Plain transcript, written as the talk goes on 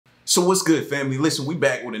So what's good, family? Listen, we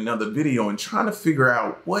back with another video and trying to figure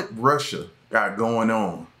out what Russia got going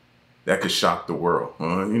on that could shock the world.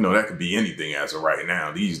 You know, that could be anything as of right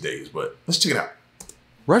now these days, but let's check it out.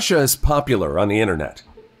 Russia is popular on the internet,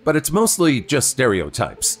 but it's mostly just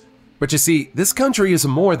stereotypes. But you see, this country is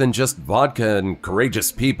more than just vodka and courageous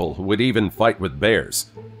people who would even fight with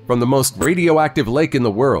bears. From the most radioactive lake in the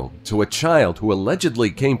world to a child who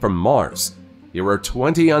allegedly came from Mars, here are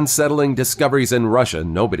 20 unsettling discoveries in Russia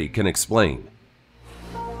nobody can explain.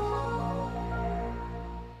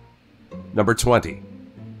 Number 20.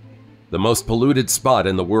 The most polluted spot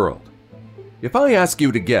in the world. If I ask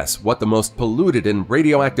you to guess what the most polluted and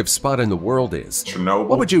radioactive spot in the world is, Chernobyl?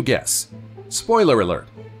 What would you guess? Spoiler alert,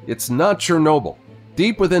 it's not Chernobyl.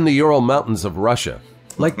 Deep within the Ural Mountains of Russia,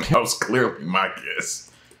 Lake That was clearly my guess.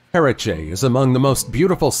 Karachay is among the most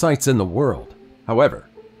beautiful sights in the world. However,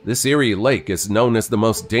 this eerie lake is known as the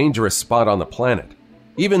most dangerous spot on the planet.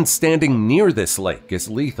 Even standing near this lake is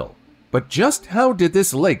lethal. But just how did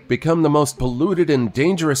this lake become the most polluted and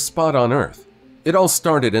dangerous spot on Earth? It all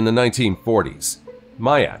started in the 1940s.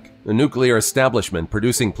 Mayak, a nuclear establishment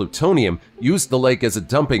producing plutonium, used the lake as a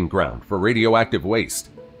dumping ground for radioactive waste.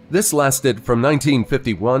 This lasted from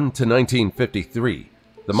 1951 to 1953.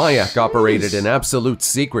 The Mayak operated in absolute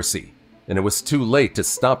secrecy, and it was too late to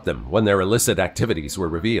stop them when their illicit activities were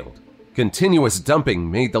revealed. Continuous dumping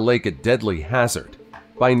made the lake a deadly hazard.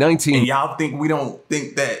 By And y'all think we don't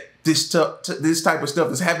think that this type of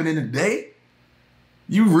stuff is happening today?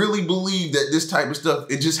 You really believe that this type of stuff,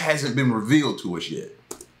 it just hasn't been revealed to us yet?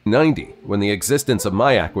 1990, when the existence of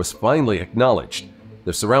Mayak was finally acknowledged,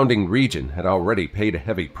 the surrounding region had already paid a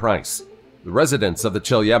heavy price. The residents of the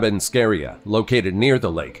Chelyabinsk area, located near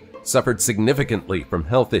the lake, suffered significantly from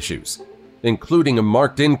health issues, including a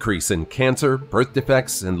marked increase in cancer, birth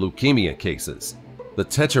defects, and leukemia cases. The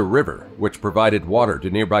Techa River, which provided water to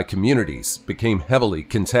nearby communities, became heavily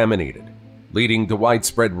contaminated, leading to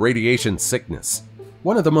widespread radiation sickness.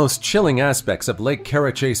 One of the most chilling aspects of Lake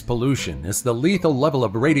Karachay's pollution is the lethal level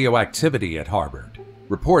of radioactivity it harbored.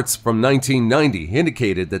 Reports from 1990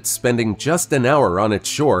 indicated that spending just an hour on its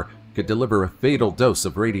shore could deliver a fatal dose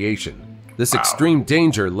of radiation. This extreme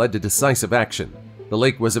danger led to decisive action. The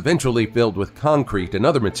lake was eventually filled with concrete and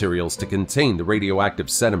other materials to contain the radioactive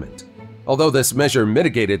sediment. Although this measure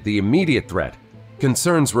mitigated the immediate threat,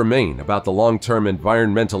 concerns remain about the long-term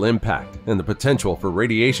environmental impact and the potential for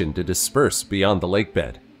radiation to disperse beyond the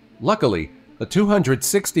lakebed. Luckily, a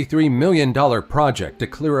 $263 million project to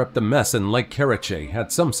clear up the mess in Lake Karachay had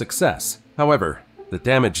some success. However, the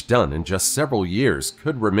damage done in just several years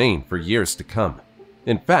could remain for years to come.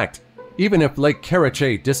 In fact, even if Lake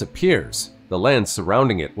Karachay disappears, the land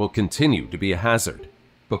surrounding it will continue to be a hazard.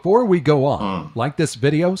 Before we go on, like this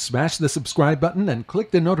video, smash the subscribe button, and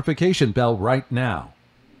click the notification bell right now.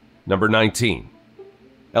 Number 19.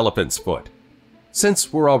 Elephant's Foot.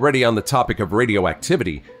 Since we're already on the topic of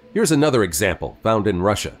radioactivity, here's another example found in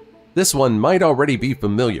Russia. This one might already be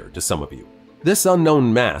familiar to some of you. This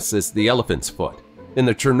unknown mass is the elephant's foot. In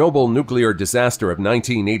the Chernobyl nuclear disaster of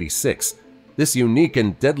 1986, this unique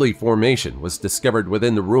and deadly formation was discovered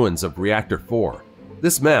within the ruins of Reactor 4.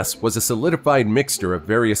 This mass was a solidified mixture of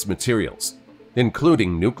various materials,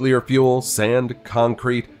 including nuclear fuel, sand,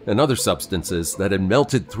 concrete, and other substances that had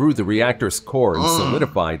melted through the reactor's core and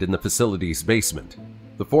solidified in the facility's basement.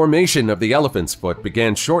 The formation of the elephant's foot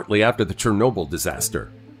began shortly after the Chernobyl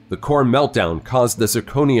disaster. The core meltdown caused the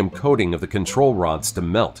zirconium coating of the control rods to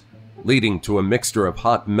melt, leading to a mixture of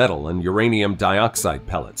hot metal and uranium dioxide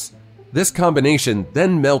pellets. This combination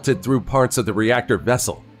then melted through parts of the reactor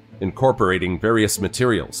vessel, incorporating various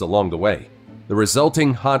materials along the way. The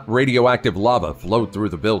resulting hot radioactive lava flowed through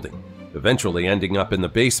the building, eventually ending up in the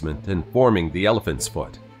basement and forming the elephant's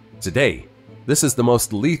foot. Today, this is the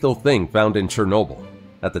most lethal thing found in Chernobyl.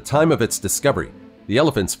 At the time of its discovery, the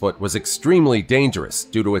elephant's foot was extremely dangerous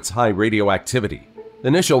due to its high radioactivity.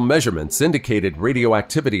 Initial measurements indicated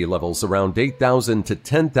radioactivity levels around 8,000 to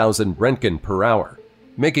 10,000 Roentgen per hour,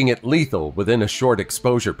 making it lethal within a short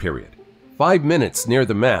exposure period. 5 minutes near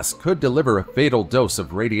the mass could deliver a fatal dose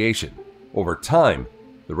of radiation. Over time,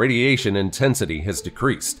 the radiation intensity has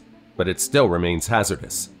decreased, but it still remains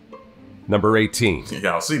hazardous. Number 18.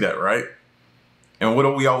 Y'all see that, right? And what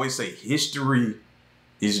do we always say? History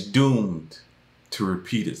is doomed to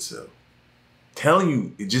repeat itself. Telling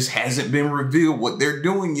you, it just hasn't been revealed what they're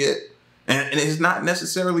doing yet. And it's not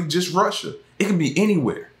necessarily just Russia. It can be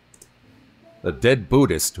anywhere. A dead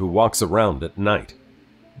Buddhist who walks around at night.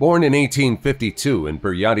 Born in 1852 in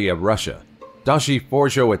Buryatia, Russia, Dashi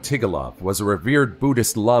Forjo Atigalov was a revered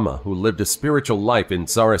Buddhist Lama who lived a spiritual life in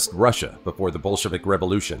Tsarist Russia before the Bolshevik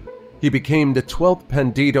Revolution. He became the 12th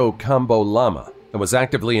Pandito Kambo Lama and was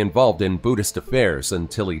actively involved in Buddhist affairs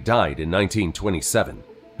until he died in 1927.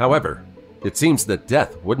 However, it seems that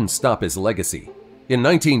death wouldn't stop his legacy. In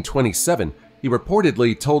 1927, he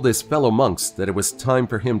reportedly told his fellow monks that it was time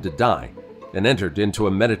for him to die and entered into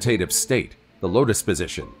a meditative state, the lotus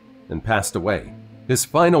position, and passed away. His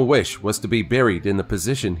final wish was to be buried in the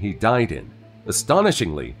position he died in.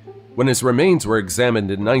 Astonishingly, when his remains were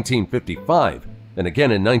examined in 1955 and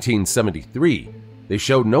again in 1973, they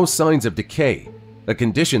showed no signs of decay, a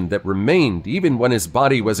condition that remained even when his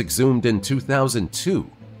body was exhumed in 2002.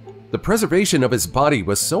 The preservation of his body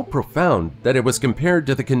was so profound that it was compared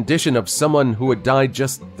to the condition of someone who had died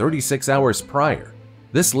just 36 hours prior.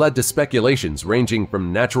 This led to speculations ranging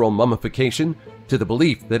from natural mummification to the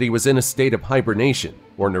belief that he was in a state of hibernation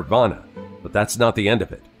or nirvana, but that's not the end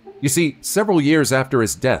of it. You see, several years after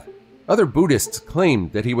his death, other Buddhists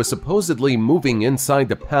claimed that he was supposedly moving inside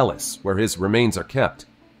the palace where his remains are kept.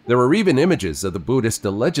 There are even images of the Buddhist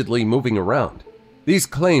allegedly moving around. These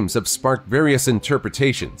claims have sparked various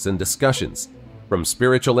interpretations and discussions, from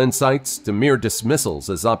spiritual insights to mere dismissals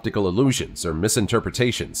as optical illusions or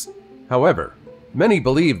misinterpretations. However, many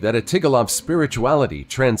believe that Atigilov's spirituality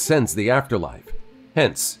transcends the afterlife.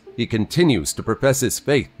 Hence, he continues to profess his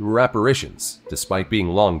faith through apparitions, despite being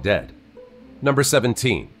long dead. Number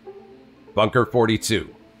 17. Bunker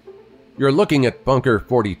 42. You're looking at Bunker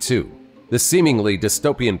 42. This seemingly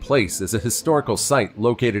dystopian place is a historical site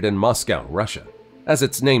located in Moscow, Russia. As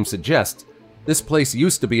its name suggests, this place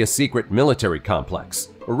used to be a secret military complex,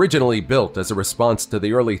 originally built as a response to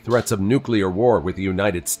the early threats of nuclear war with the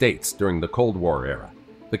United States during the Cold War era.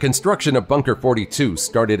 The construction of Bunker 42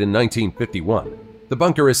 started in 1951. The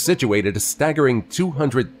bunker is situated a staggering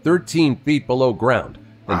 213 feet below ground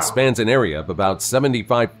and spans an area of about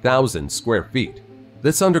 75,000 square feet.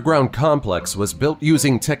 This underground complex was built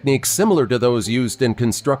using techniques similar to those used in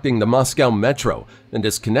constructing the Moscow Metro and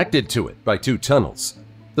is connected to it by two tunnels.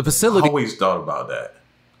 The facility— I always thought about that.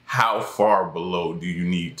 How far below do you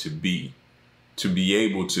need to be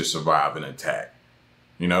able to survive an attack?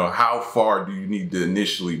 You know, how far do you need to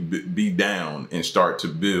initially be down and start to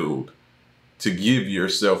build to give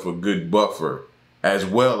yourself a good buffer, as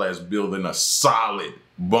well as building a solid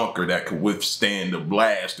bunker that could withstand a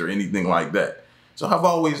blast or anything like that? So I've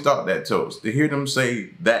always thought that, Toast. To hear them say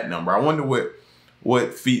that number, I wonder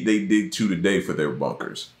what feet they dig to today for their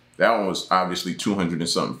bunkers. That one was obviously 200 and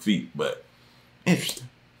something feet, but interesting.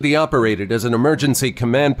 It operated as an emergency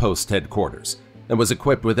command post headquarters and was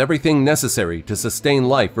equipped with everything necessary to sustain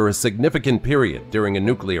life for a significant period during a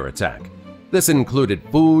nuclear attack. This included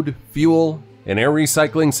food, fuel, an air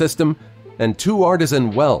recycling system, and 2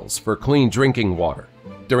 artisan wells for clean drinking water.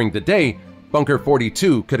 During the day, Bunker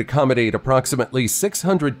 42 could accommodate approximately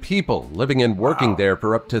 600 people living and working there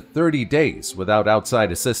for up to 30 days without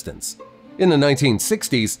outside assistance. In the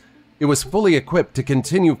 1960s, it was fully equipped to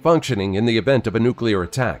continue functioning in the event of a nuclear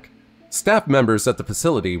attack. Staff members at the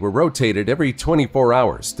facility were rotated every 24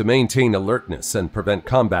 hours to maintain alertness and prevent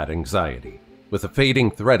combat anxiety. With the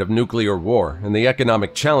fading threat of nuclear war and the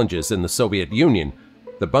economic challenges in the Soviet Union,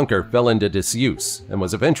 the bunker fell into disuse and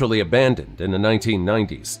was eventually abandoned in the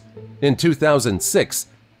 1990s. In 2006,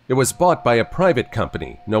 it was bought by a private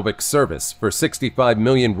company, Novik Service, for 65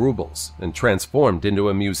 million rubles and transformed into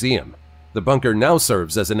a museum. The bunker now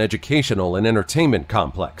serves as an educational and entertainment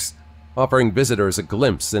complex, offering visitors a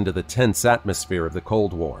glimpse into the tense atmosphere of the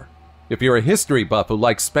Cold War. If you're a history buff who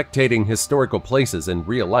likes spectating historical places in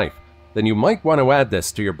real life, then you might want to add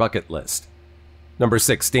this to your bucket list. Number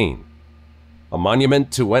 16. A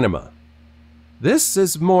monument to Enema. This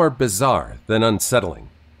is more bizarre than unsettling,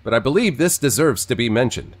 but I believe this deserves to be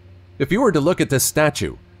mentioned. If you were to look at this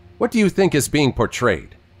statue, what do you think is being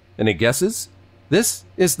portrayed? Any guesses? This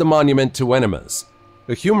is the monument to Enemas,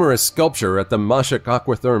 a humorous sculpture at the Mashuk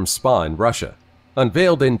Aquatherm Spa in Russia.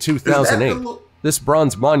 Unveiled in 2008, this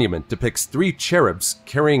bronze monument depicts 3 cherubs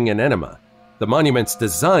carrying an enema. The monument's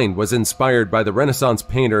design was inspired by the Renaissance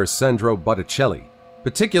painter Sandro Botticelli,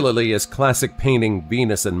 particularly his classic painting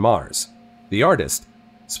Venus and Mars. The artist,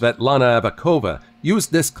 Svetlana Avakova,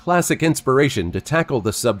 used this classic inspiration to tackle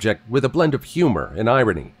the subject with a blend of humor and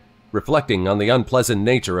irony, reflecting on the unpleasant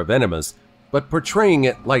nature of enemas, but portraying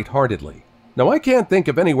it lightheartedly. Now, I can't think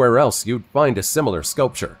of anywhere else you'd find a similar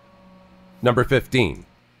sculpture. Number 15.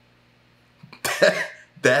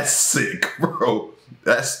 That's sick, bro.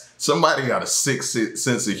 Somebody got a sick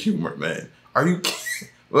sense of humor, man. Are you kidding?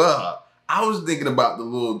 I was thinking about the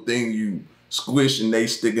little thing you squish and they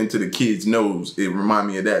stick into the kid's nose. It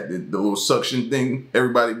reminded me of that, the little suction thing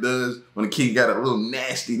everybody does when a kid got a little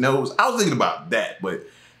nasty nose. I was thinking about that, but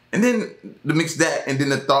And then to mix that and then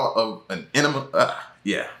the thought of an enema.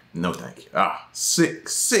 Yeah, no thank you.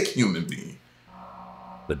 Sick human being.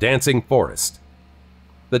 The Dancing Forest.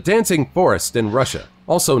 The Dancing Forest in Russia,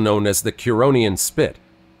 also known as the Curonian Spit,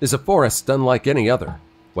 is a forest unlike any other.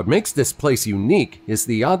 What makes this place unique is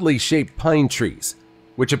the oddly shaped pine trees,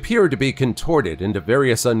 which appear to be contorted into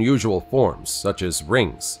various unusual forms such as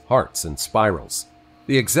rings, hearts, and spirals.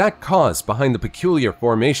 The exact cause behind the peculiar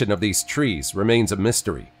formation of these trees remains a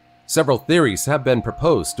mystery. Several theories have been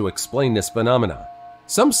proposed to explain this phenomenon.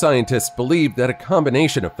 Some scientists believe that a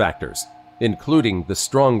combination of factors, including the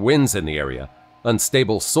strong winds in the area,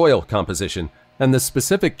 unstable soil composition, and the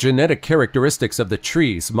specific genetic characteristics of the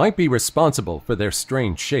trees might be responsible for their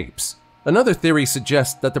strange shapes. Another theory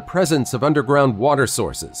suggests that the presence of underground water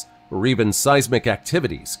sources or even seismic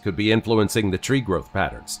activities could be influencing the tree growth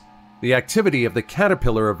patterns. The activity of the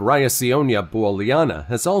caterpillar of Rhizonia booliana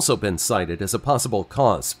has also been cited as a possible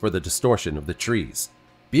cause for the distortion of the trees.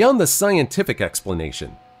 Beyond the scientific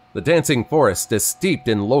explanation, the Dancing Forest is steeped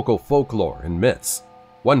in local folklore and myths.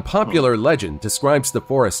 One popular legend describes the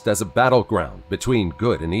forest as a battleground between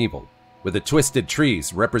good and evil, with the twisted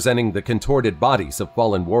trees representing the contorted bodies of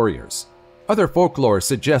fallen warriors. Other folklore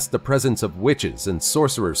suggests the presence of witches and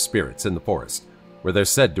sorcerer spirits in the forest, where they're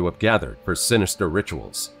said to have gathered for sinister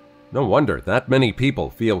rituals. No wonder that many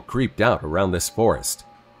people feel creeped out around this forest.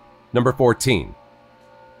 Number 14.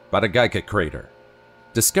 Batagaika Crater.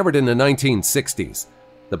 Discovered in the 1960s,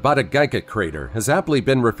 the Batagaika Crater has aptly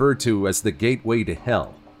been referred to as the gateway to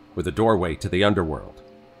hell, or the doorway to the underworld.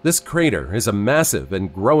 This crater is a massive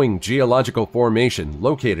and growing geological formation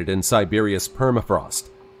located in Siberia's permafrost,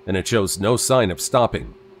 and it shows no sign of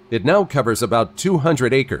stopping. It now covers about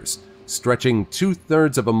 200 acres, stretching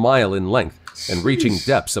 2/3 of a mile in length and reaching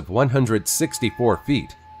depths of 164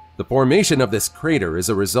 feet. The formation of this crater is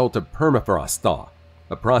a result of permafrost thaw,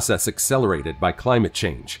 a process accelerated by climate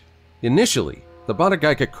change. Initially, the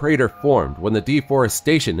Batagaika crater formed when the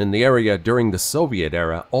deforestation in the area during the Soviet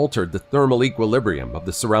era altered the thermal equilibrium of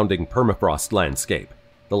the surrounding permafrost landscape.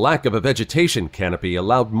 The lack of a vegetation canopy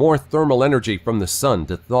allowed more thermal energy from the sun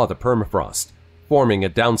to thaw the permafrost, forming a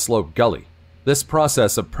downslope gully. This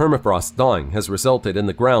process of permafrost thawing has resulted in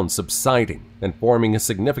the ground subsiding and forming a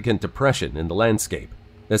significant depression in the landscape.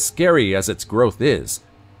 As scary as its growth is,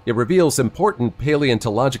 it reveals important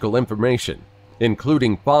paleontological information,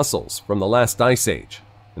 including fossils from the last ice age,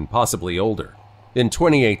 and possibly older. In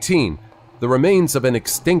 2018, the remains of an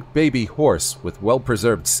extinct baby horse with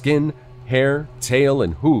well-preserved skin, hair, tail,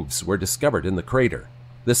 and hooves were discovered in the crater.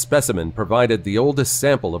 This specimen provided the oldest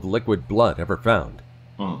sample of liquid blood ever found.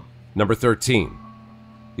 Number 13.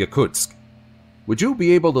 Yakutsk. Would you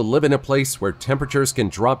be able to live in a place where temperatures can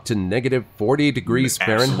drop to negative 40 degrees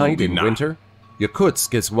Fahrenheit in winter?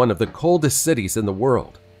 Yakutsk is one of the coldest cities in the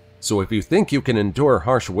world. So if you think you can endure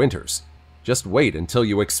harsh winters, just wait until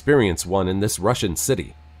you experience one in this Russian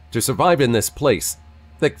city. To survive in this place,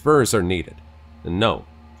 thick furs are needed. And no,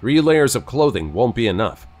 3 layers of clothing won't be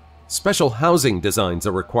enough. Special housing designs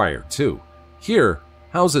are required too. Here,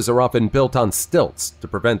 houses are often built on stilts to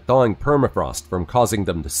prevent thawing permafrost from causing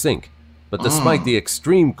them to sink. But despite the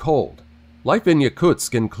extreme cold, life in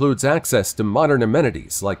Yakutsk includes access to modern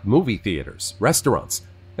amenities like movie theaters, restaurants,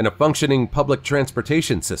 and a functioning public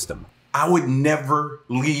transportation system. I would never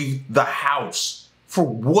leave the house. For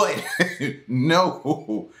what?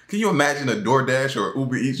 No. Can you imagine a DoorDash or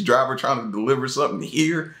Uber Eats driver trying to deliver something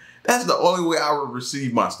here? That's the only way I would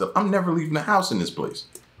receive my stuff. I'm never leaving the house in this place.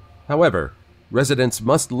 However, residents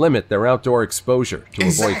must limit their outdoor exposure to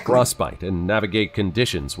avoid frostbite and navigate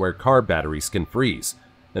conditions where car batteries can freeze,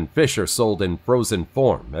 and fish are sold in frozen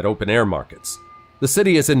form at open-air markets. The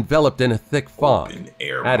city is enveloped in a thick fog,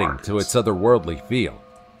 adding to its otherworldly feel.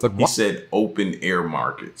 But he said open-air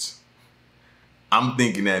markets. I'm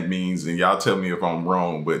thinking that means, and y'all tell me if I'm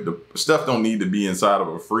wrong, but the stuff don't need to be inside of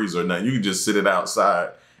a freezer or nothing. You can just sit it outside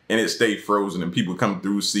and it stay frozen and people come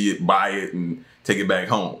through, see it, buy it, and take it back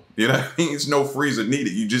home. You know what I mean? It's no freezer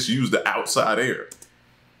needed. You just use the outside air.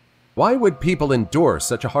 Why would people endure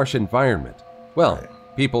such a harsh environment? Well,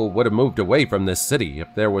 people would have moved away from this city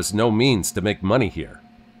if there was no means to make money here.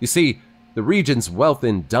 You see, the region's wealth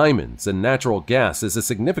in diamonds and natural gas is a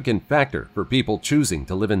significant factor for people choosing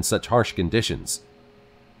to live in such harsh conditions.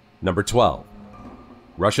 Number 12.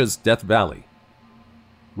 Russia's Death Valley.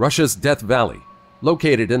 Russia's Death Valley,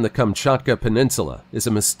 located in the Kamchatka Peninsula, is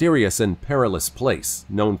a mysterious and perilous place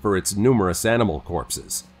known for its numerous animal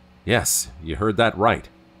corpses. Yes, you heard that right.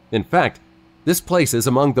 In fact, this place is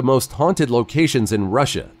among the most haunted locations in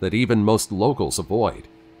Russia that even most locals avoid.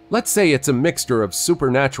 Let's say it's a mixture of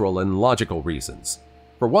supernatural and logical reasons.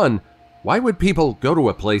 For one, Why would people go to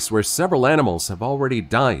a place where several animals have already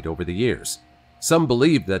died over the years? Some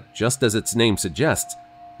believe that, just as its name suggests,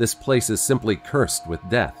 this place is simply cursed with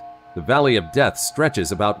death. The Valley of Death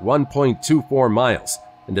stretches about 1.24 miles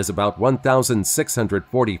and is about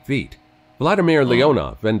 1,640 feet. Vladimir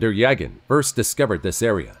Leonov and Deryagin first discovered this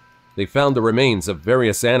area. They found the remains of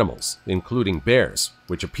various animals, including bears,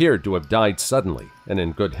 which appeared to have died suddenly and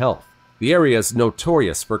in good health. The area is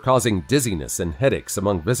notorious for causing dizziness and headaches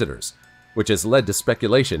among visitors, which has led to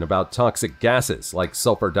speculation about toxic gases like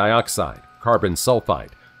sulfur dioxide, carbon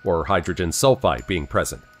sulfide, or hydrogen sulfide being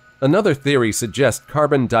present. Another theory suggests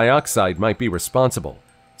carbon dioxide might be responsible,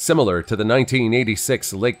 similar to the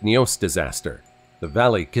 1986 Lake Nyos disaster. The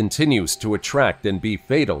valley continues to attract and be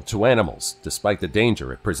fatal to animals despite the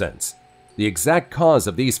danger it presents. The exact cause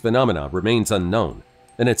of these phenomena remains unknown,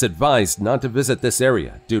 and it's advised not to visit this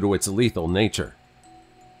area due to its lethal nature.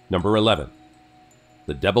 Number 11.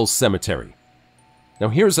 The Devil's Cemetery. Now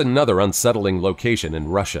here's another unsettling location in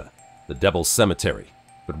Russia, the Devil's Cemetery.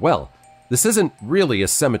 But well, this isn't really a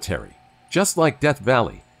cemetery. Just like Death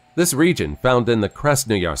Valley, this region, found in the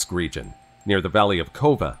Krasnoyarsk region, near the Valley of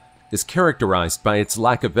Kova, is characterized by its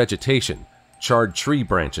lack of vegetation, charred tree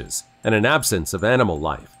branches, and an absence of animal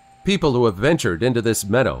life. People who have ventured into this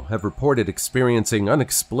meadow have reported experiencing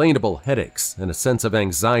unexplainable headaches and a sense of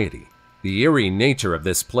anxiety. The eerie nature of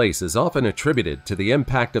this place is often attributed to the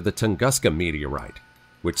impact of the Tunguska meteorite,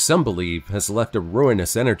 which some believe has left a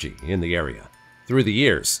ruinous energy in the area. Through the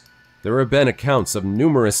years, there have been accounts of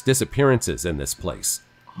numerous disappearances in this place.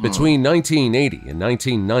 Between 1980 and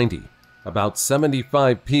 1990, about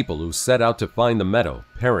 75 people who set out to find the meadow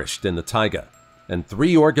perished in the taiga, and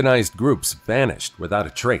 3 organized groups vanished without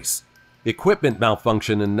a trace. Equipment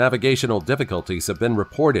malfunction and navigational difficulties have been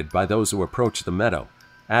reported by those who approach the meadow,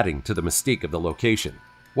 adding to the mystique of the location.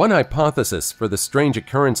 One hypothesis for the strange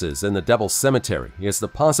occurrences in the Devil's Cemetery is the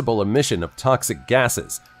possible emission of toxic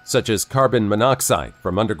gases, such as carbon monoxide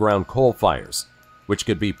from underground coal fires, which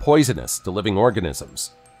could be poisonous to living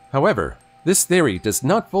organisms. However, this theory does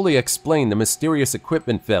not fully explain the mysterious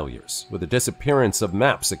equipment failures or the disappearance of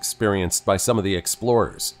maps experienced by some of the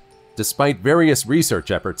explorers. Despite various research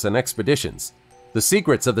efforts and expeditions, the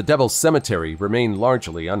secrets of the Devil's Cemetery remain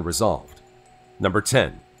largely unresolved. Number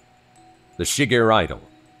 10. The Shigir Idol.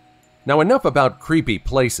 Now enough about creepy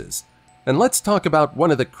places, and let's talk about one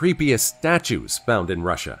of the creepiest statues found in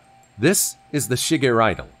Russia. This is the Shigir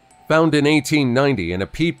Idol, found in 1890 in a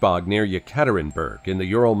peat bog near Yekaterinburg in the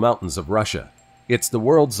Ural Mountains of Russia. It's the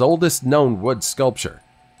world's oldest known wood sculpture,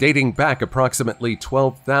 dating back approximately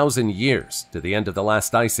 12,000 years to the end of the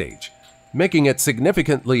last ice age, making it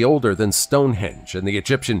significantly older than Stonehenge and the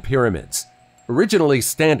Egyptian pyramids. Originally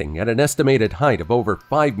standing at an estimated height of over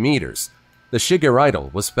 5 meters, the Shigir Idol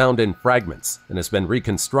was found in fragments and has been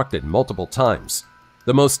reconstructed multiple times.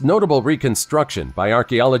 The most notable reconstruction by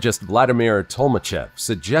archaeologist Vladimir Tolmachev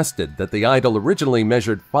suggested that the idol originally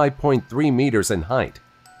measured 5.3 meters in height.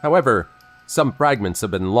 However, some fragments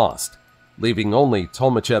have been lost, leaving only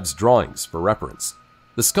Tolmachev's drawings for reference.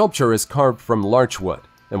 The sculpture is carved from larch wood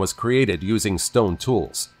and was created using stone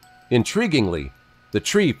tools. Intriguingly, the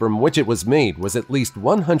tree from which it was made was at least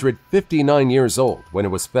 159 years old when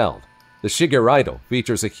it was felled. The Shigir Idol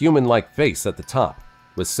features a human-like face at the top,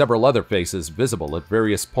 with several other faces visible at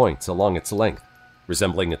various points along its length,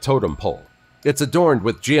 resembling a totem pole. It's adorned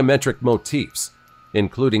with geometric motifs,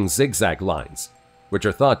 including zigzag lines, which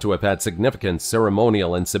are thought to have had significant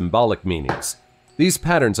ceremonial and symbolic meanings. These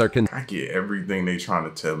patterns are I get everything they're trying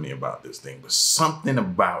to tell me about this thing, but something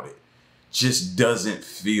about it just doesn't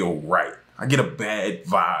feel right. I get a bad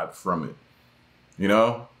vibe from it, you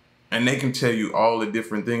know? And they can tell you all the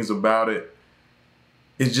different things about it.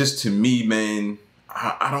 It's just, to me, man,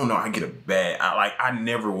 I don't know. I get a bad, I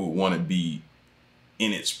never would want to be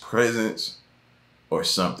in its presence or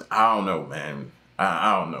something. I don't know, man.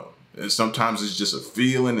 I don't know. Sometimes it's just a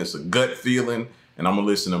feeling. It's a gut feeling. And I'm going to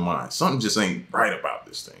listen to mine. Something just ain't right about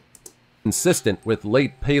this thing. Consistent with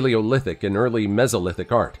late Paleolithic and early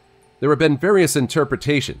Mesolithic art, there have been various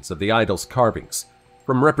interpretations of the idol's carvings,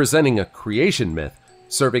 from representing a creation myth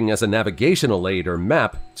serving as a navigational aid or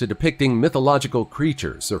map to depicting mythological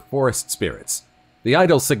creatures or forest spirits. The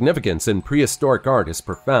idol's significance in prehistoric art is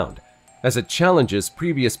profound, as it challenges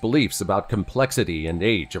previous beliefs about complexity and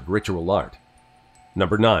age of ritual art.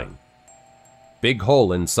 Number 9. Big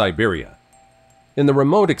Hole in Siberia. In the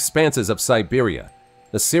remote expanses of Siberia,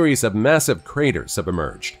 a series of massive craters have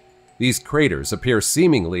emerged. These craters appear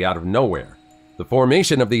seemingly out of nowhere. The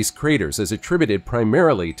formation of these craters is attributed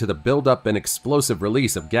primarily to the buildup and explosive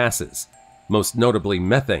release of gases, most notably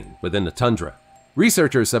methane within the tundra.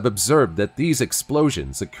 Researchers have observed that these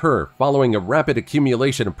explosions occur following a rapid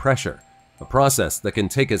accumulation of pressure, a process that can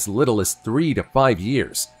take as little as 3 to 5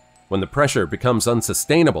 years. When the pressure becomes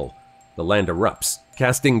unsustainable, the land erupts,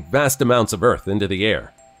 casting vast amounts of earth into the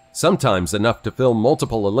air, sometimes enough to fill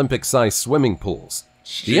multiple Olympic-sized swimming pools.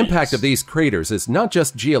 The impact of these craters is not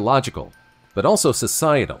just geological, but also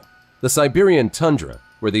societal. The Siberian tundra,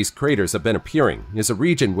 where these craters have been appearing, is a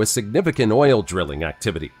region with significant oil drilling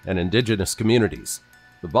activity and indigenous communities.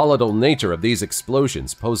 The volatile nature of these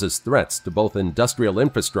explosions poses threats to both industrial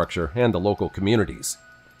infrastructure and the local communities.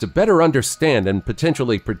 To better understand and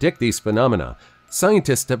potentially predict these phenomena,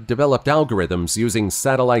 scientists have developed algorithms using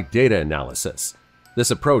satellite data analysis.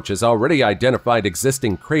 This approach has already identified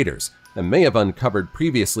existing craters and may have uncovered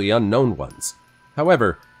previously unknown ones.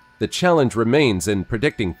 However, the challenge remains in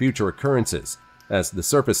predicting future occurrences, as the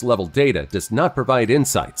surface-level data does not provide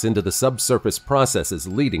insights into the subsurface processes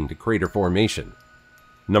leading to crater formation.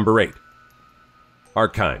 Number 8.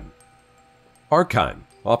 Arkheim. Arkheim,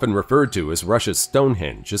 often referred to as Russia's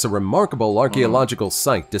Stonehenge, is a remarkable archaeological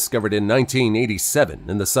site discovered in 1987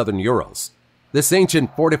 in the southern Urals. This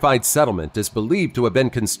ancient fortified settlement is believed to have been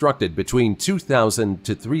constructed between 2000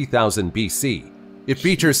 to 3000 BC. It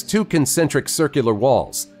features 2 concentric circular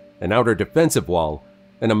walls, an outer defensive wall,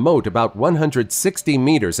 and a moat about 160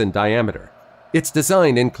 meters in diameter. Its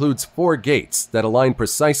design includes 4 gates that align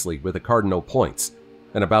precisely with the cardinal points,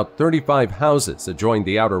 and about 35 houses adjoin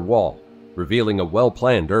the outer wall, revealing a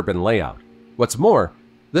well-planned urban layout. What's more,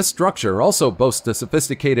 this structure also boasts a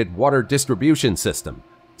sophisticated water distribution system,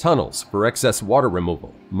 tunnels for excess water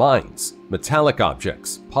removal, mines, metallic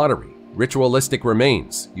objects, pottery, ritualistic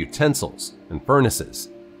remains, utensils, and furnaces.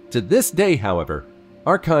 To this day, however,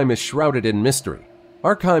 Arkheim is shrouded in mystery.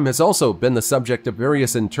 Arkheim has also been the subject of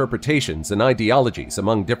various interpretations and ideologies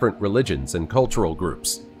among different religions and cultural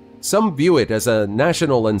groups. Some view it as a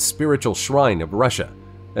national and spiritual shrine of Russia,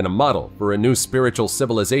 and a model for a new spiritual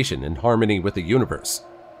civilization in harmony with the universe.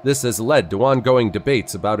 This has led to ongoing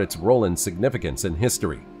debates about its role and significance in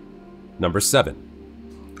history. Number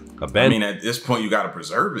 7. At this point, you got to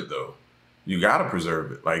preserve it, though. You got to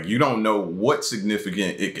preserve it. Like, you don't know what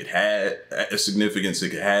significance it could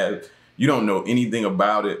have. You don't know anything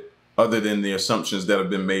about it other than the assumptions that have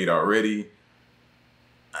been made already.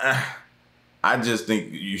 I just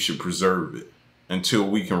think you should preserve it until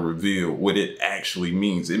we can reveal what it actually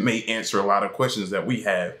means. It may answer a lot of questions that we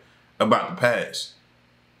have about the past,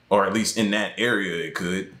 or at least in that area it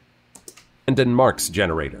could. Abandoned Marks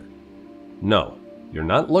generator. No, you're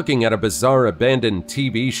not looking at a bizarre abandoned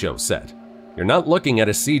TV show set. You're not looking at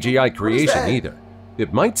a CGI creation either.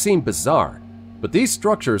 It might seem bizarre, but these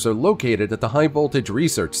structures are located at the High Voltage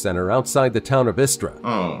Research Center outside the town of Istra,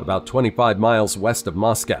 about 25 miles west of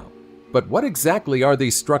Moscow. But what exactly are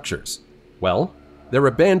these structures? Well, they're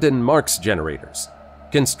abandoned Marks generators.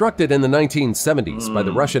 Constructed in the 1970s by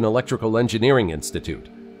the Russian Electrical Engineering Institute,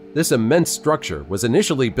 this immense structure was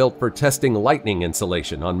initially built for testing lightning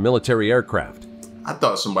insulation on military aircraft. I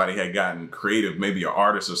thought somebody had gotten creative, maybe an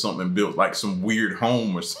artist or something, and built like some weird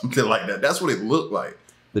home or something like that. That's what it looked like.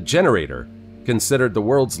 The generator, considered the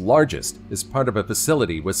world's largest, is part of a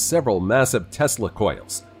facility with several massive Tesla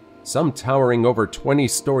coils, some towering over 20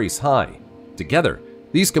 stories high. Together,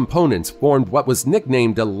 these components formed what was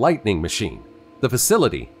nicknamed a lightning machine. The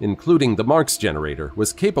facility, including the Marks generator,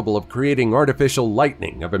 was capable of creating artificial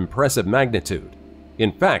lightning of impressive magnitude.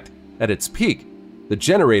 In fact, at its peak, the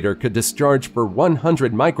generator could discharge for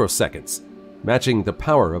 100 microseconds, matching the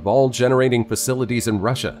power of all generating facilities in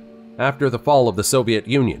Russia. After the fall of the Soviet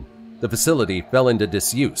Union, the facility fell into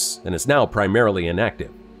disuse and is now primarily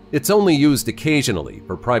inactive. It's only used occasionally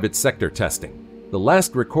for private sector testing. The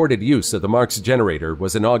last recorded use of the Marks generator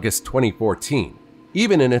was in August 2014.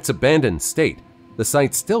 Even in its abandoned state, the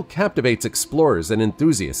site still captivates explorers and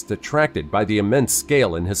enthusiasts attracted by the immense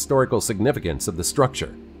scale and historical significance of the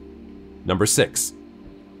structure. Number 6.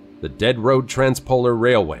 The Dead Road Transpolar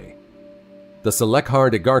Railway. The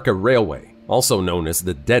Selekhard-Igarka Railway, also known as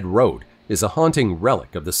the Dead Road, is a haunting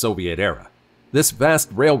relic of the Soviet era. This vast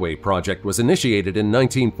railway project was initiated in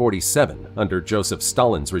 1947 under Joseph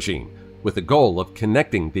Stalin's regime, with the goal of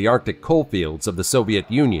connecting the Arctic coalfields of the Soviet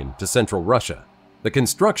Union to central Russia. The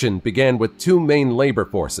construction began with 2 main labor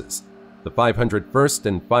forces, the 501st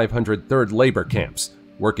and 503rd labor camps,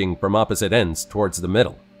 working from opposite ends towards the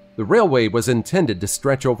middle. The railway was intended to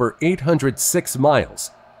stretch over 806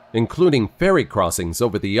 miles, including ferry crossings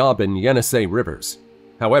over the Ob and Yenisei rivers.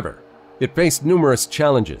 However, it faced numerous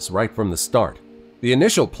challenges right from the start. The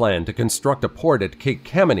initial plan to construct a port at Cape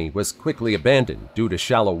Kameny was quickly abandoned due to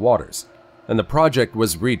shallow waters, and the project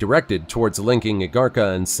was redirected towards linking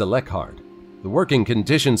Igarka and Selekhard. The working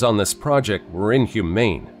conditions on this project were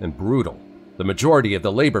inhumane and brutal. The majority of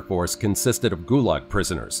the labor force consisted of gulag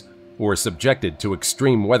prisoners who were subjected to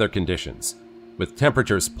extreme weather conditions, with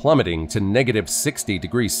temperatures plummeting to negative 60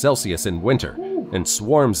 degrees Celsius in winter and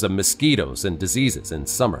swarms of mosquitoes and diseases in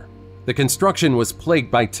summer. The construction was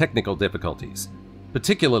plagued by technical difficulties,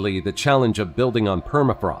 particularly the challenge of building on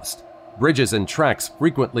permafrost. Bridges and tracks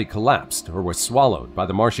frequently collapsed or were swallowed by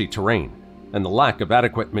the marshy terrain, and the lack of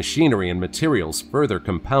adequate machinery and materials further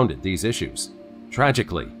compounded these issues.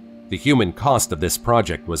 Tragically, the human cost of this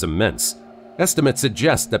project was immense. Estimates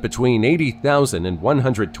suggest that between 80,000 and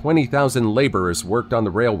 120,000 laborers worked on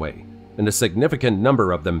the railway, and a significant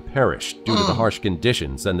number of them perished due to the harsh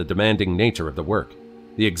conditions and the demanding nature of the work.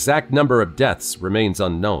 The exact number of deaths remains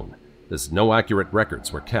unknown, as no accurate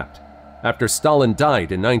records were kept. After Stalin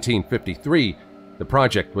died in 1953, the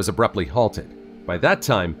project was abruptly halted. By that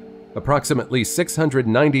time, approximately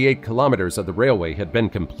 698 kilometers of the railway had been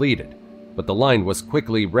completed, but the line was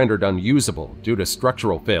quickly rendered unusable due to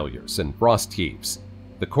structural failures and frost heaves.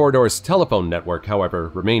 The corridor's telephone network, however,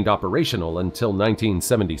 remained operational until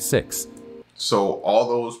 1976. So all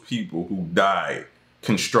those people who died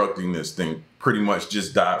constructing this thing pretty much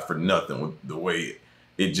just died for nothing with the way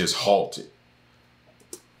it just halted.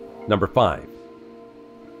 Number 5.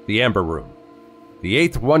 The Amber Room. The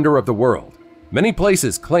eighth wonder of the world. Many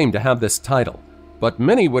places claim to have this title, but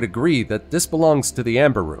many would agree that this belongs to the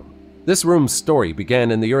Amber Room. This room's story began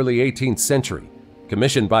in the early 18th century,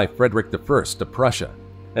 commissioned by Frederick I of Prussia,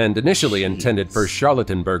 and initially intended for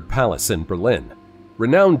Charlottenburg Palace in Berlin.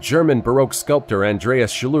 Renowned German Baroque sculptor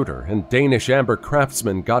Andreas Schluter and Danish amber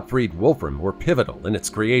craftsman Gottfried Wolfram were pivotal in its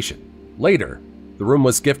creation. Later, the room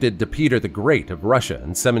was gifted to Peter the Great of Russia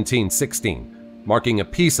in 1716, marking a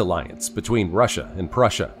peace alliance between Russia and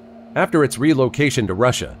Prussia. After its relocation to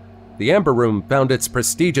Russia, the Amber Room found its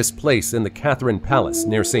prestigious place in the Catherine Palace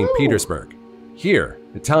near St. Petersburg. Here,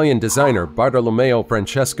 Italian designer Bartolomeo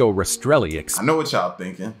Francesco Rastrelli I know what y'all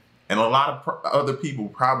thinking, and a lot of other people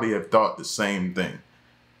probably have thought the same thing.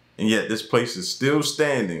 And yet this place is still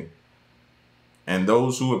standing, and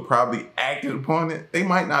those who have probably acted upon it, they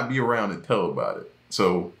might not be around to tell about it.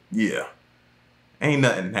 So, yeah, ain't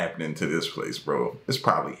nothing happening to this place, bro. It's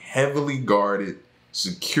probably heavily guarded.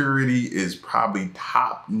 Security is probably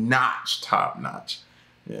top notch.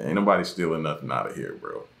 Yeah, ain't nobody stealing nothing out of here,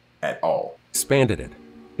 bro, at all. Expanded it,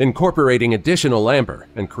 incorporating additional amber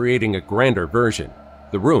and creating a grander version.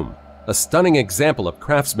 The room, a stunning example of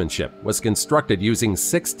craftsmanship, was constructed using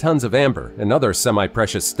 6 tons of amber and other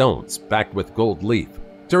semi-precious stones backed with gold leaf.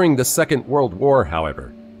 During the Second World War,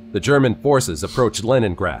 however, the German forces approached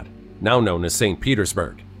Leningrad, now known as St.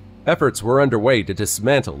 Petersburg. Efforts were underway to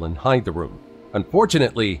dismantle and hide the room.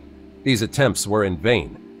 Unfortunately, these attempts were in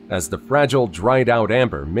vain, as the fragile, dried-out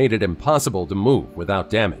amber made it impossible to move without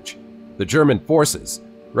damage. The German forces,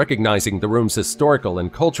 recognizing the room's historical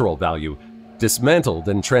and cultural value, dismantled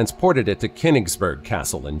and transported it to Königsberg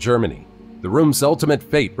Castle in Germany. The room's ultimate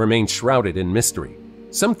fate remains shrouded in mystery.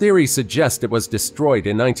 Some theories suggest it was destroyed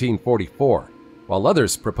in 1944, while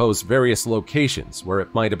others propose various locations where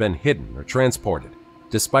it might have been hidden or transported.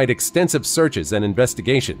 Despite extensive searches and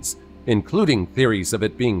investigations, including theories of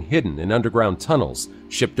it being hidden in underground tunnels,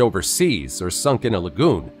 shipped overseas, or sunk in a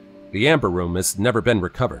lagoon, the Amber Room has never been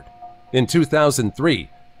recovered. In 2003,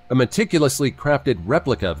 a meticulously crafted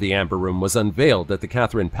replica of the Amber Room was unveiled at the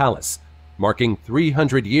Catherine Palace, marking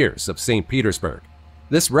 300 years of St. Petersburg.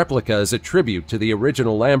 This replica is a tribute to the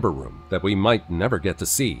original Amber Room that we might never get to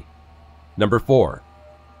see. Number 4.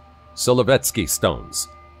 Solovetsky Stones.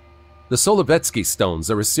 The Solovetsky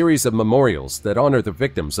Stones are a series of memorials that honor the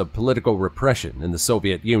victims of political repression in the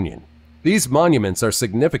Soviet Union. These monuments are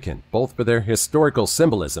significant both for their historical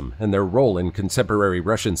symbolism and their role in contemporary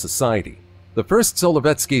Russian society. The first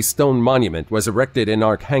Solovetsky stone monument was erected in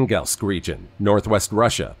Arkhangelsk region, northwest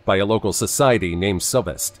Russia, by a local society named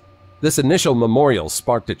Sovest. This initial memorial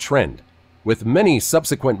sparked a trend, with many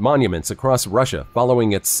subsequent monuments across Russia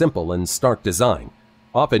following its simple and stark design,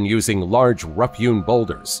 often using large rough-hewn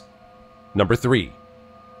boulders. Number 3.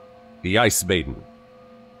 The Ice Maiden.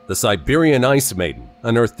 The Siberian Ice Maiden,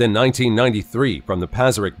 unearthed in 1993 from the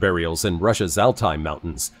Pazyryk burials in Russia's Altai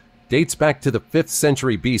Mountains, dates back to the 5th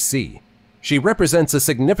century BC. She represents a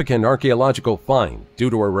significant archaeological find due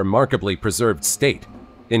to her remarkably preserved state,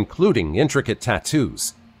 including intricate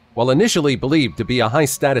tattoos. While initially believed to be a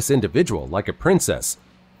high-status individual like a princess,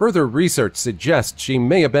 further research suggests she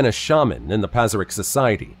may have been a shaman in the Pazyryk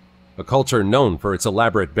society, a culture known for its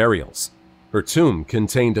elaborate burials. Her tomb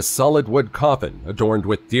contained a solid wood coffin adorned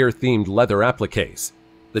with deer-themed leather appliques.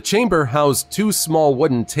 The chamber housed 2 small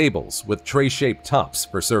wooden tables with tray-shaped tops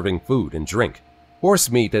for serving food and drink. Horse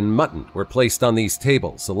meat and mutton were placed on these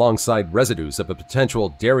tables alongside residues of a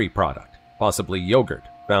potential dairy product, possibly yogurt,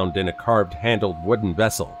 found in a carved-handled wooden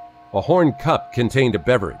vessel. A horn cup contained a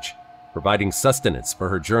beverage, providing sustenance for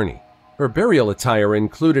her journey. Her burial attire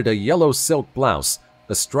included a yellow silk blouse,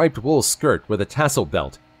 a striped wool skirt with a tassel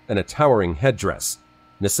belt, and a towering headdress,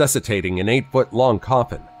 necessitating an 8-foot-long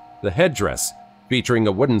coffin. The headdress, featuring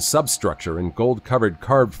a wooden substructure and gold-covered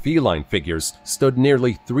carved feline figures, stood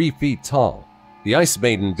nearly 3 feet tall. The Ice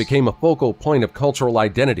Maiden became a focal point of cultural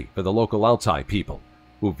identity for the local Altai people,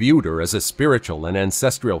 who viewed her as a spiritual and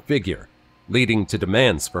ancestral figure, leading to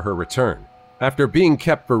demands for her return. After being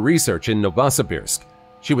kept for research in Novosibirsk,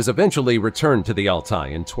 she was eventually returned to the Altai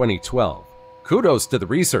in 2012. Kudos to the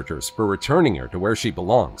researchers for returning her to where she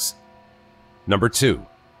belongs. Number 2.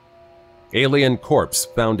 Alien corpse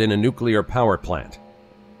found in a nuclear power plant.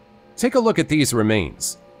 Take a look at these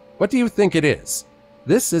remains. What do you think it is?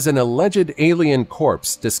 This is an alleged alien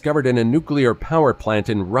corpse discovered in a nuclear power plant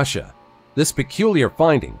in Russia. This peculiar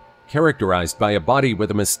finding, characterized by a body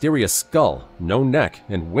with a mysterious skull, no neck,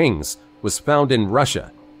 and wings, was found in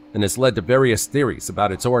Russia and has led to various theories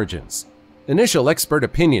about its origins. Initial expert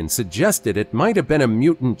opinion suggested it might have been a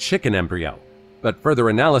mutant chicken embryo, but further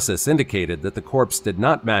analysis indicated that the corpse did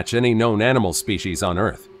not match any known animal species on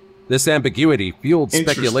Earth. This ambiguity fueled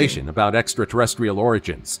speculation about extraterrestrial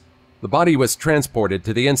origins. The body was transported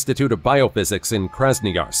to the Institute of Biophysics in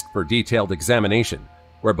Krasnoyarsk for detailed examination,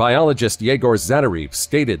 where biologist Yegor Zadarev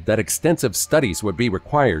stated that extensive studies would be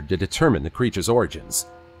required to determine the creature's origins.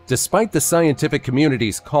 Despite the scientific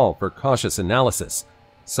community's call for cautious analysis,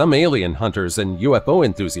 some alien hunters and UFO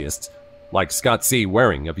enthusiasts, like Scott C.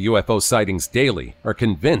 Waring of UFO Sightings Daily, are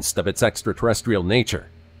convinced of its extraterrestrial nature.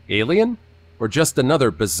 Alien? Or just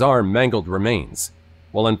another bizarre mangled remains?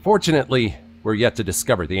 Well, unfortunately, we're yet to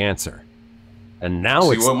discover the answer. And now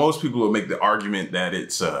well, most people will make the argument that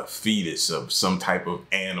it's a fetus of some type of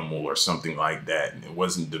animal or something like that, and it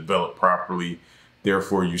wasn't developed properly.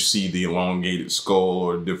 Therefore, you see the elongated skull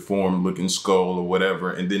or deformed looking skull or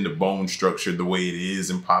whatever, and then the bone structure the way it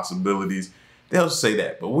is and possibilities. They'll say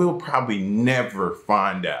that, but we'll probably never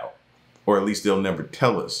find out, or at least they'll never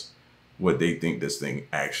tell us what they think this thing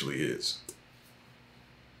actually is.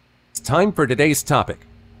 It's time for today's topic.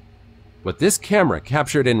 What this camera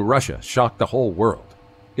captured in Russia shocked the whole world.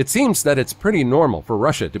 It seems that it's pretty normal for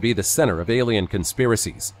Russia to be the center of alien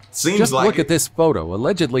conspiracies. Just look at this photo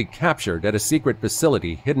allegedly captured at a secret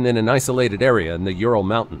facility hidden in an isolated area in the Ural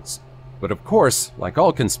Mountains. But of course, like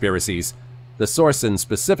all conspiracies, the source and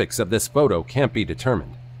specifics of this photo can't be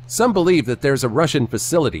determined. Some believe that there's a Russian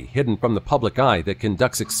facility hidden from the public eye that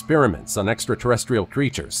conducts experiments on extraterrestrial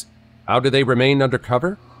creatures. How do they remain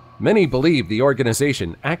undercover? Many believe the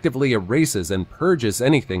organization actively erases and purges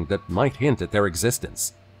anything that might hint at their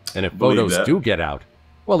existence. And if photos do get out,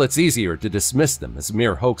 well, it's easier to dismiss them as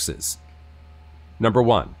mere hoaxes. Number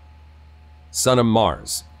 1. Son of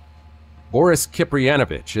Mars. Boris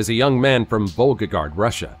Kiprianovich is a young man from Volgograd,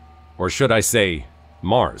 Russia. Or should I say,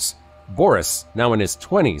 Mars. Boris, now in his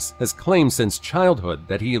 20s, has claimed since childhood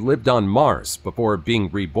that he lived on Mars before being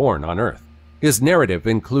reborn on Earth. His narrative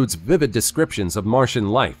includes vivid descriptions of Martian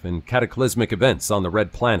life and cataclysmic events on the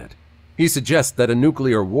Red Planet. He suggests that a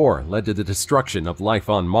nuclear war led to the destruction of life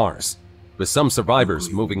on Mars, with some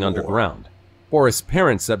survivors moving underground. Boris'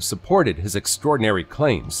 parents have supported his extraordinary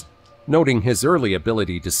claims, noting his early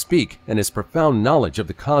ability to speak and his profound knowledge of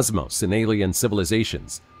the cosmos and alien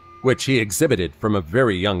civilizations, which he exhibited from a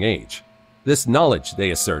very young age. This knowledge,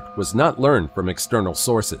 they assert, was not learned from external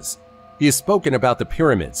sources. He has spoken about the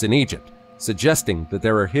pyramids in Egypt, suggesting that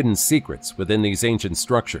there are hidden secrets within these ancient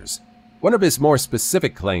structures. One of his more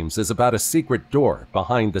specific claims is about a secret door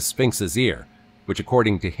behind the Sphinx's ear, which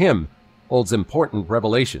according to him, holds important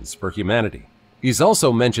revelations for humanity. He's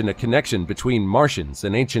also mentioned a connection between Martians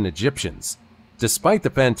and ancient Egyptians. Despite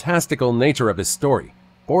the fantastical nature of his story,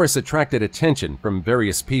 Boris attracted attention from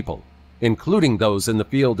various people, including those in the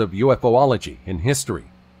field of UFOlogy and history.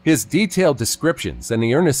 His detailed descriptions and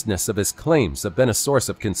the earnestness of his claims have been a source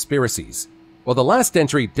of conspiracies. While the last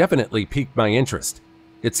entry definitely piqued my interest,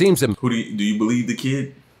 it seems do you believe the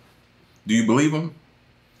kid? Do you believe him?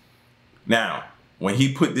 Now, when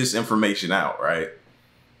he put this information out, right?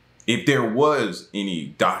 If there was any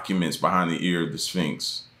documents behind the ear of the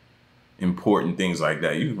Sphinx, important things like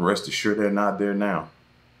that, you can rest assured they're not there now.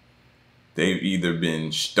 They've either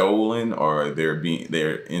been stolen or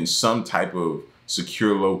they're in some type of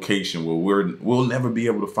secure location where we'll never be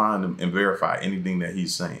able to find them and verify anything that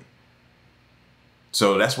he's saying.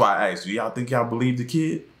 So that's why I asked, do y'all think y'all believe the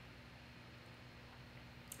kid?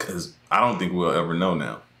 Because I don't think we'll ever know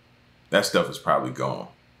now. That stuff is probably gone.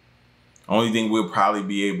 Only thing we'll probably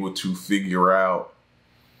be able to figure out,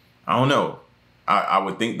 I don't know. I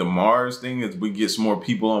would think the Mars thing is we get some more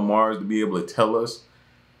people on Mars to be able to tell us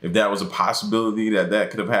if that was a possibility that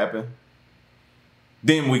could have happened.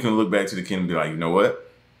 Then we can look back to the kid and be like, you know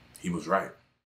what? He was right.